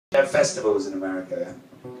festivals in America?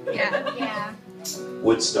 Yeah. Yeah.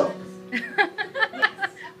 Woodstock.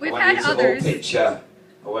 We've had others.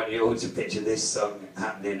 I want you all to picture this song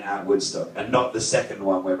happening at Woodstock, and not the second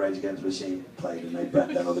one where Rage Against the Machine played and they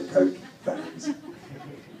burnt down all the coke fans.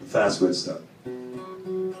 The first Woodstock.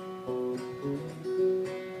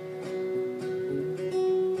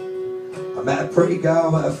 I met a pretty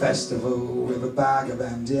girl at a festival with a bag of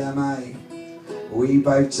MDMA. We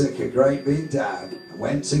both took a great big dab and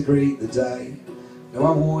went to greet the day. Now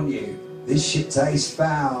I warn you, this shit tastes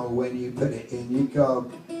foul when you put it in your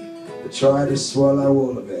gob. But try to swallow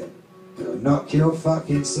all of it, it'll knock your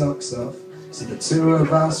fucking socks off. So the two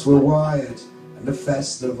of us were wired and the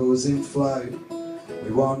festival's in flow. We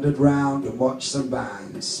wandered round and watched some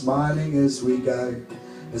bands, smiling as we go.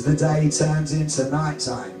 As the day turns into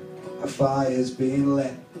nighttime, a fire's being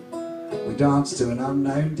lit. We dance to an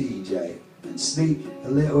unknown DJ and sneak a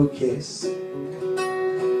little kiss.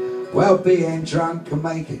 Well, being drunk can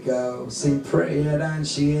make a girl seem prettier than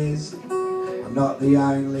she is. I'm not the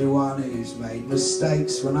only one who's made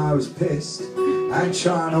mistakes when I was pissed. And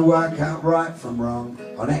trying to work out right from wrong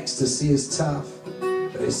on ecstasy is tough.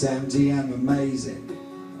 But it's MDM amazing.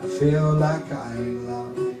 I feel like I'm in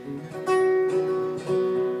love.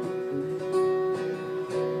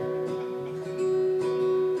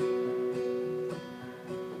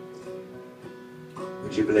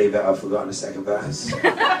 Would you believe it? I've forgotten the second verse.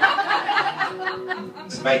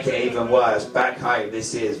 To make it even worse, back home,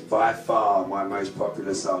 this is by far my most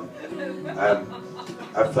popular song.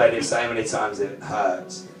 I've played it so many times it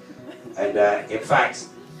hurts. And in fact,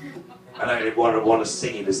 I don't want to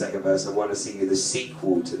sing you the second verse, I want to sing you the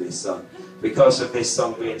sequel to this song. Because of this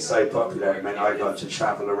song being so popular, it meant I got to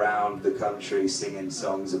travel around the country singing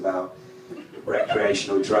songs about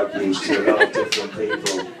recreational drug use to a lot of different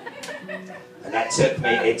people. And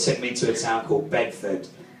it took me to a town called Bedford,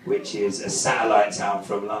 which is a satellite town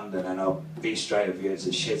from London, and I'll be straight with you, it's a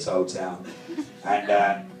shithole town. And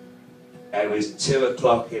it was 2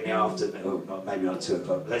 o'clock in the afternoon, or maybe not 2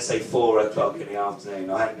 o'clock, let's say 4 o'clock in the afternoon.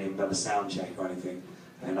 I hadn't even done a sound check or anything,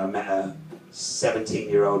 and I met a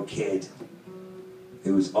 17-year-old kid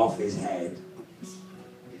who was off his head.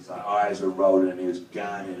 His eyes were rolling and he was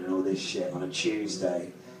gurning and all this shit on a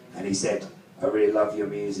Tuesday, and he said, "I really love your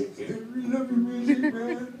music." I really love your music,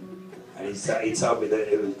 man. And he told me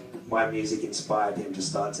that my music inspired him to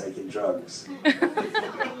start taking drugs.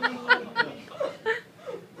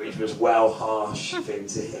 Which was well harsh thing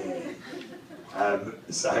to hear.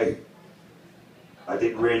 So I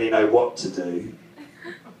didn't really know what to do.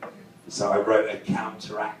 So I wrote a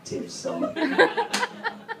counteractive song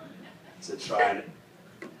to try and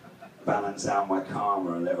balance out my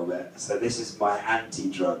karma a little bit. So this is my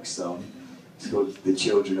anti-drug song. It's called The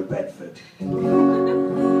Children of Bedford.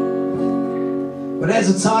 But there's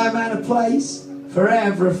a time and a place for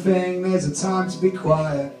everything. There's a time to be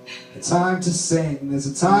quiet, a time to sing. There's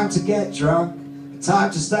a time to get drunk, a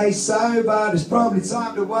time to stay sober. There's probably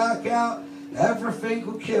time to work out everything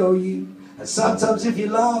will kill you. And sometimes if you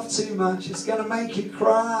laugh too much, it's gonna make you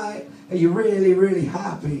cry. Are you really, really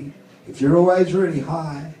happy if you're always really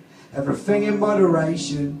high? Everything in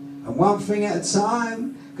moderation and one thing at a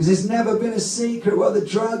time. Cause it's never been a secret what the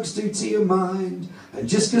drugs do to your mind. And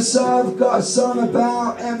just cause I've got a song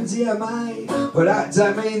about MDMA, but that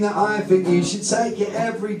don't mean that I think you should take it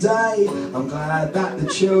every day. I'm glad that the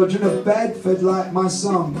children of Bedford like my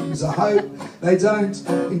songs. I hope they don't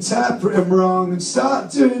interpret them wrong and start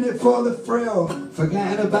doing it for the thrill,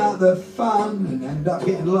 forgetting about the fun and end up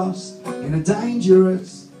getting lost in a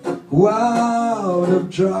dangerous world of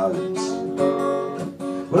drugs.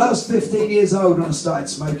 Well, I was 15 years old when I started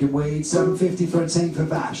smoking weed. $7.50 for a tink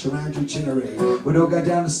of ash from Andrew Chinnery. We'd all go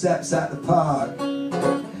down the steps at the park.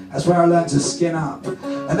 That's where I learned to skin up.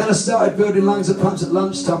 And then I started building lungs at pumps at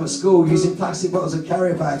lunchtime at school, using plastic bottles and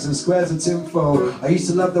carrier bags and squares of tin foil. I used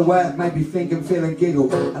to love the way it made me think and feel and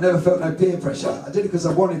giggle. I never felt no peer pressure. I did it because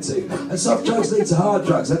I wanted to. And soft drugs lead to hard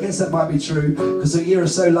drugs. I guess that might be true, because a year or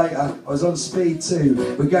so later, I was on speed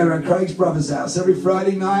too. We'd go around Craig's brother's house every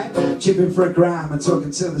Friday night, chipping for a gram and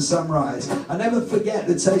talking till the sunrise. I never forget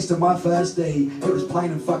the taste of my first D. It was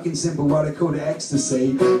plain and fucking simple, why they called it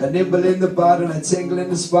ecstasy. A nibble in the bud and a tingle in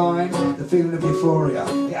the spine. The feeling of euphoria,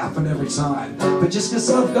 it happened every time. But just cause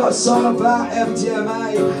I've got a song about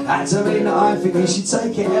MDMA, that don't mean that I think you should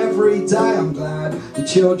take it every day. I'm glad the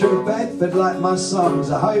children of Bedford like my songs.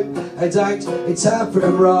 I hope they don't interpret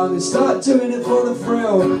them wrong and start doing it for the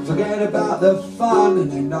thrill, forgetting about the fun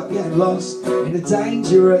and end up getting lost in a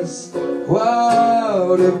dangerous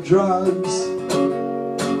world of drugs.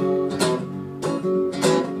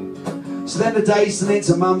 So then the days turn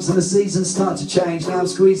into months and the seasons start to change. Now I'm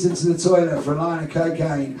squeezed into the toilet for a line of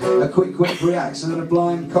cocaine. A quick reaction and a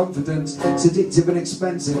blind confidence. It's addictive and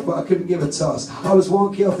expensive, but I couldn't give a toss. I was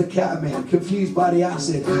wonky off the ketamine, confused by the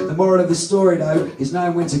acid. The moral of the story though is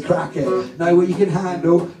knowing when to crack it. Know what you can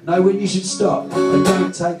handle, know when you should stop. And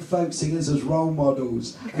don't take folk singers as role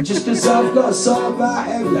models. And just because I've got a song about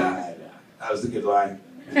him, that was the good line.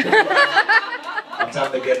 I've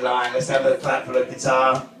done the good line. Let's have a clap for the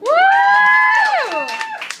guitar. Woo!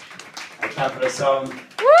 A clap for the song.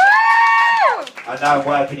 Woo! I know I'm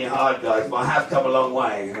working you hard, guys, but I have come a long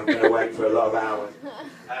way and I'm going to wait for a lot of hours.